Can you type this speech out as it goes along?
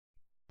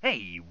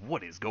Hey,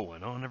 what is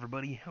going on,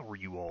 everybody? How are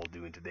you all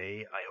doing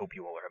today? I hope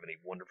you all are having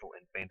a wonderful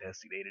and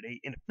fantastic day today,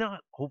 and if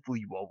not,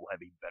 hopefully you all will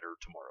have a better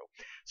tomorrow.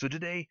 So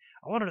today,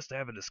 I wanted us to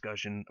have a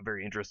discussion, a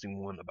very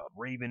interesting one, about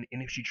Raven,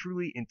 and if she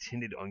truly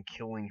intended on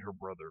killing her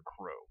brother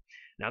Qrow.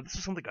 Now, this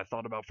is something I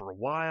thought about for a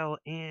while,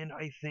 and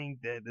I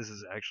think that this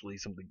is actually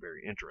something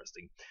very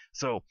interesting.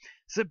 So,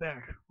 sit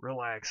back,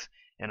 relax,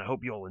 and I hope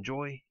you all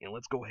enjoy, and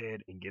let's go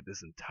ahead and get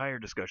this entire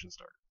discussion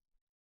started.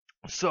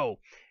 So,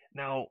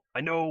 now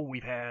I know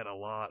we've had a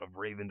lot of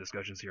Raven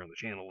discussions here on the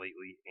channel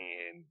lately,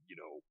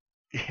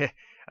 and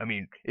I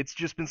mean, it's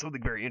just been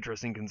something very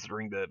interesting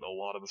considering that a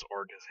lot of this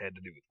arc has had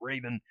to do with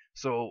Raven.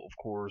 So, of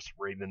course,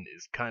 Raven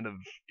is kind of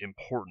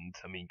important.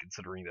 I mean,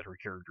 considering that her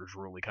character is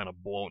really kind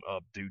of blown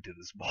up due to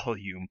this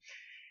volume.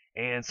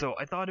 And so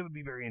I thought it would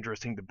be very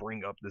interesting to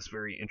bring up this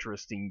very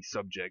interesting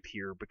subject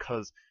here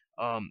because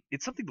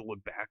it's something to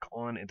look back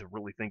on and to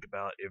really think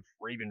about if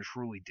Raven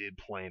truly did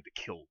plan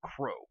to kill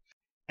Qrow.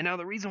 And now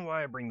the reason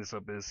why I bring this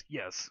up is,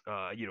 yes,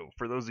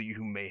 for those of you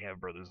who may have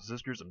brothers and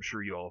sisters, I'm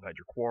sure you all have had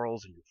your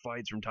quarrels and your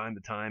fights from time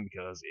to time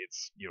because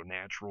it's,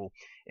 natural.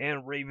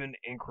 And Raven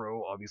and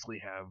Qrow obviously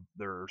have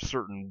their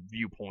certain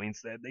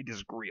viewpoints that they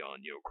disagree on.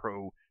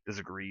 Qrow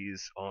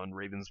disagrees on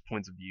Raven's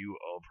points of view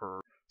of her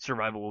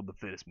survival of the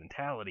fittest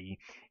mentality,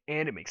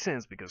 and it makes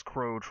sense because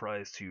Qrow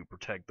tries to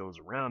protect those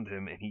around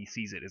him, and he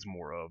sees it as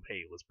more of,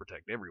 hey, let's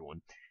protect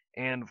everyone.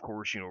 And of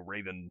course,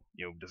 Raven,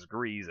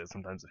 disagrees that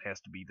sometimes it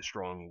has to be the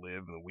strong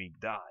live and the weak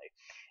die.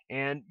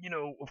 And,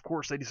 of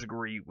course, they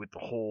disagree with the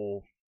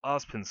whole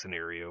Ozpin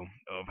scenario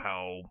of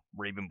how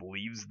Raven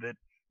believes that,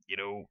 you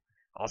know,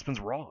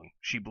 Ozpin's wrong.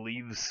 She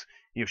believes,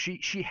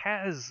 she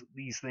has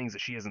these things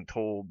that she hasn't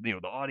told, the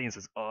audience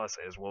is us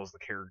as well as the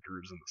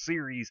characters in the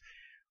series.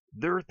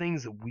 There are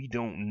things that we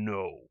don't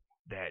know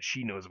that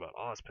she knows about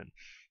Ozpin.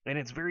 And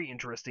it's very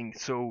interesting.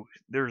 So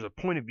there's a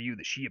point of view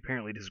that she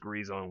apparently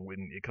disagrees on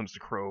when it comes to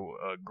Qrow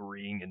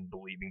agreeing and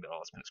believing that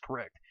Ozpin is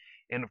correct.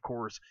 And of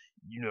course,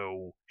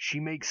 she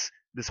makes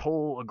this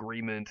whole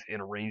agreement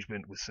and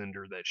arrangement with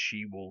Cinder that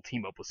she will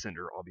team up with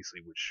Cinder,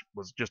 obviously, which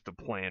was just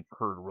a plan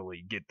for her to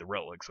really get the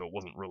relic. So it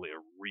wasn't really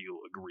a real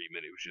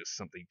agreement. It was just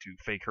something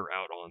to fake her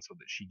out on so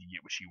that she could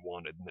get what she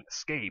wanted and then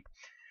escape.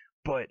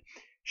 But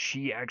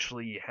she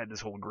actually had this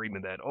whole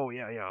agreement that, oh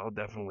yeah, yeah, I'll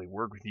definitely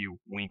work with you,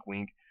 wink,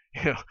 wink,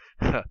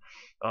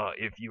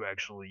 if you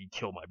actually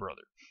kill my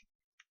brother.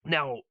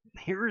 Now,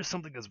 here is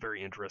something that's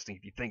very interesting.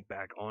 If you think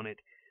back on it,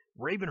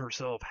 Raven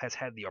herself has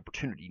had the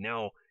opportunity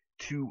now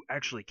to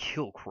actually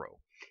kill Qrow.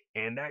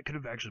 And that could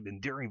have actually been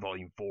during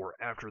Volume 4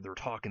 after their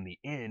talk in the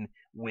inn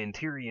when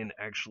Tyrion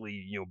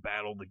actually,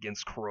 battled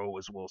against Qrow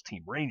as well as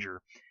Team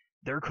Ranger.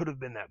 There could have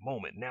been that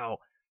moment. Now,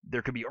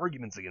 there could be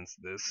arguments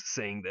against this,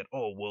 saying that,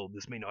 oh, well,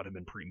 this may not have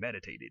been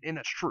premeditated. And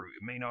that's true,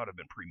 it may not have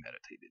been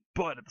premeditated.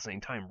 But at the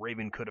same time,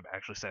 Raven could have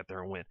actually sat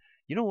there and went,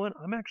 you know what,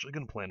 I'm actually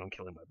going to plan on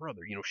killing my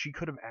brother. She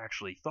could have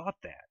actually thought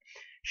that.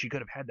 She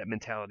could have had that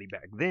mentality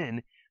back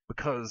then,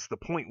 because the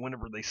point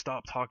whenever they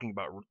stopped talking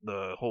about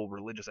the whole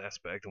religious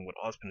aspect and what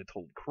Ozpin had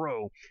told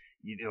Qrow,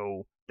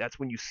 that's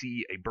when you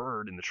see a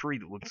bird in the tree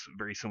that looks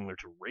very similar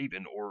to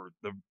Raven, or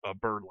a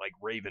bird like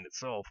Raven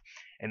itself,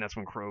 and that's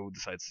when Qrow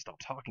decides to stop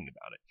talking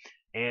about it.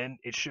 And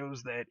it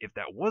shows that if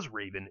that was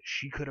Raven,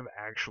 she could have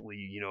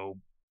actually,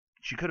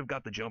 she could have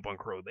got the jump on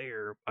Qrow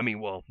there. I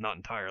mean, well, not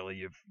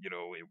entirely. If it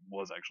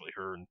was actually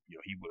her, and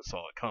he would have saw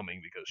it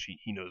coming because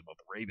he knows about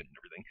the Raven and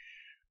everything.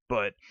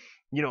 But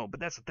but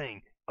that's the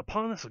thing.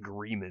 Upon this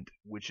agreement,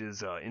 which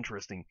is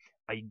interesting,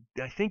 I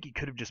think it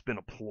could have just been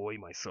a ploy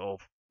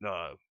myself.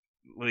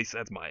 At least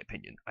that's my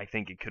opinion. I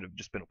think it could have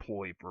just been a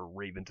ploy for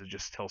Raven to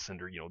just tell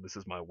Cinder, this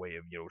is my way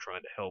of,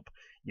 trying to help,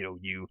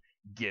 you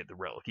get the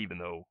relic, even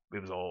though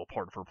it was all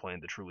part of her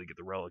plan to truly get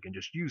the relic, and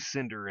just use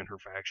Cinder and her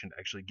faction to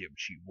actually get what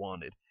she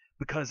wanted.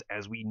 Because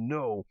as we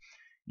know,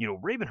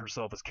 Raven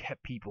herself has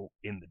kept people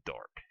in the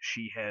dark.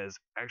 She has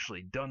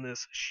actually done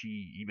this.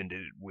 She even did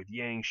it with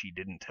Yang. She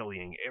didn't tell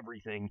Yang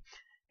everything,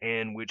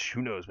 and which,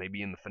 who knows,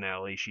 maybe in the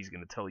finale she's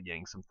going to tell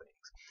Yang some things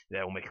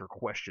that will make her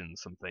question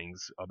some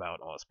things about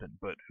Ozpin,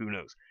 but who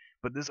knows.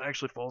 But this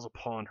actually falls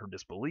upon her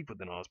disbelief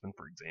within Ozpin,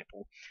 for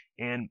example,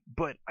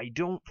 but I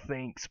don't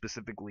think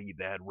specifically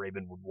that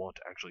Raven would want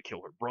to actually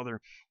kill her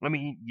brother. I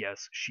mean,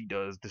 yes, she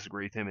does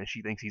disagree with him, and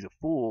she thinks he's a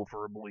fool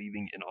for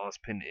believing in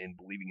Ozpin and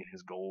believing in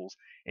his goals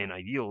and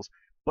ideals,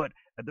 but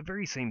at the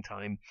very same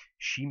time,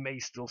 she may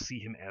still see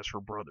him as her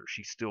brother.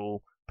 She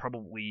still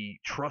probably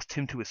trusts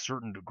him to a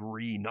certain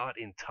degree, not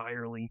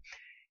entirely,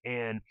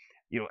 and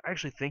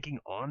actually thinking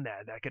on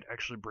that, that could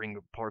actually bring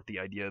apart the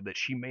idea that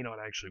she may not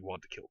actually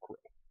want to kill Qrow.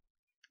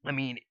 I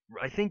mean,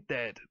 I think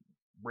that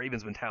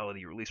Raven's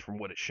mentality, or at least from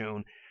what it's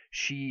shown,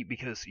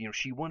 because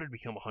she wanted to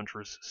become a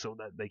huntress so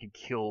that they could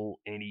kill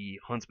any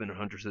huntsmen and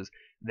huntresses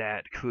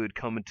that could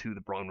come into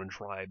the Bronwyn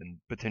tribe and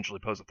potentially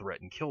pose a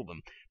threat and kill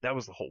them. That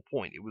was the whole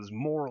point. It was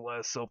more or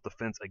less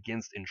self-defense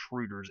against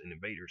intruders and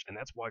invaders, and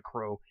that's why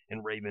Qrow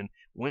and Raven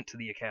went to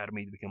the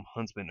academy to become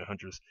huntsmen and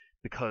huntress,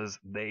 because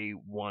they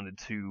wanted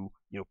to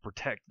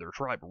protect their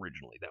tribe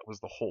originally. That was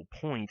the whole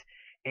point.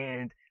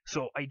 And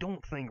So I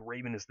don't think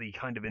Raven is the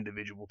kind of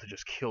individual to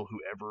just kill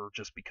whoever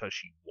just because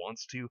she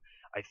wants to.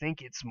 I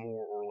think it's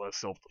more or less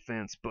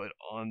self-defense. But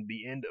on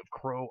the end of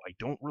Qrow, I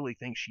don't really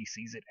think she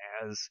sees it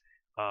as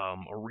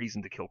a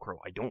reason to kill Qrow.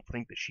 I don't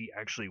think that she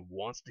actually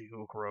wants to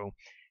kill Qrow.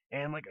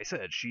 And like I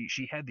said,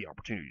 she had the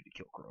opportunity to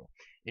kill Qrow.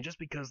 And just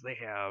because they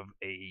have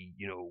a,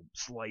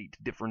 slight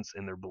difference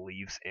in their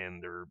beliefs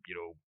and their,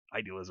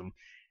 idealism,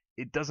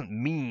 it doesn't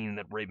mean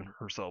that Raven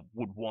herself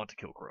would want to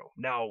kill Qrow.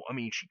 Now, I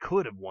mean, she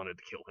could have wanted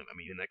to kill him. I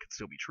mean, and that could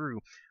still be true.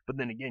 But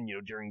then again,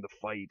 during the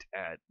fight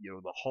at,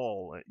 the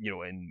hall,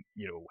 and,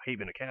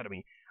 Haven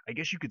Academy, I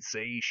guess you could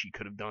say she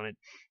could have done it.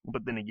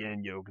 But then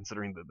again,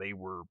 considering that they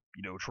were,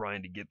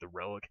 trying to get the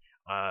relic,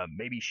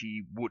 maybe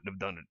she wouldn't have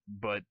done it.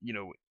 But,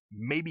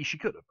 maybe she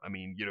could have. I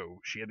mean,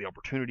 she had the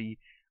opportunity,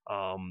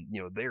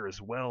 there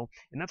as well.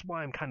 And that's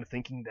why I'm kind of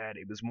thinking that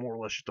it was more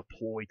or less just a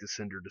ploy to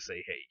send her to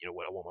say, hey, you know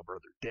what, I want my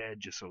brother dead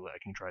just so that I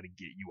can try to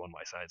get you on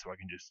my side so I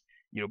can just,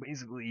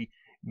 basically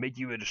make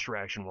you a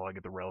distraction while I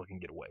get the relic and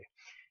get away.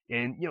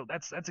 And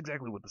that's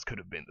exactly what this could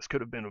have been. This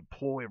could have been a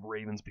ploy of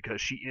Raven's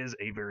because she is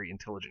a very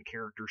intelligent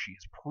character. She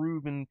has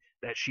proven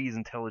that she's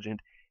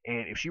intelligent,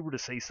 and if she were to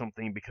say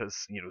something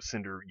because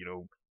Cinder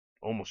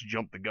almost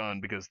jumped the gun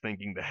because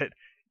thinking that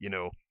you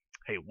know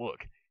hey look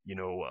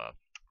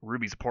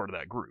Ruby's a part of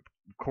that group.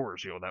 Of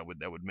course, that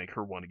would make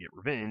her want to get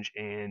revenge,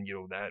 and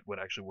that would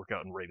actually work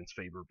out in Raven's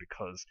favor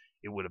because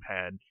it would have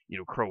had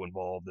Qrow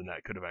involved, and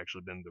that could have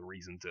actually been the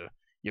reason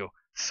to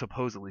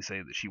supposedly say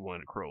that she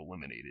wanted Qrow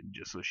eliminated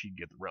just so she'd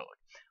get the relic.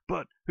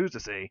 But who's to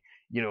say?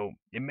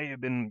 It may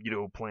have been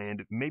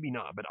planned, maybe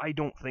not. But I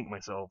don't think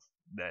myself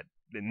that,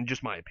 in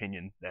just my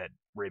opinion, that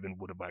Raven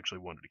would have actually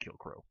wanted to kill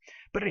Qrow.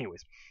 But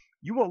anyways,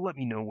 you all let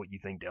me know what you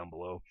think down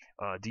below.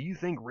 Do you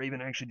think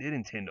Raven actually did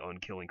intend on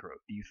killing Qrow?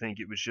 Do you think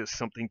it was just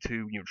something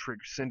to, trick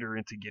Cinder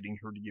into getting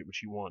her to get what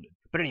she wanted?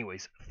 But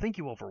anyways, thank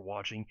you all for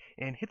watching,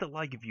 and hit the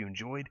like if you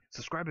enjoyed,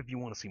 subscribe if you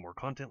want to see more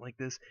content like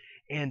this,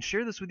 and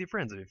share this with your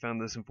friends if you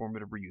found this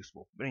informative or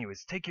useful. But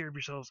anyways, take care of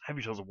yourselves, have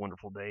yourselves a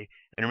wonderful day,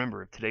 and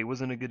remember, if today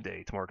wasn't a good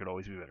day, tomorrow could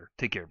always be better.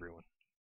 Take care, everyone.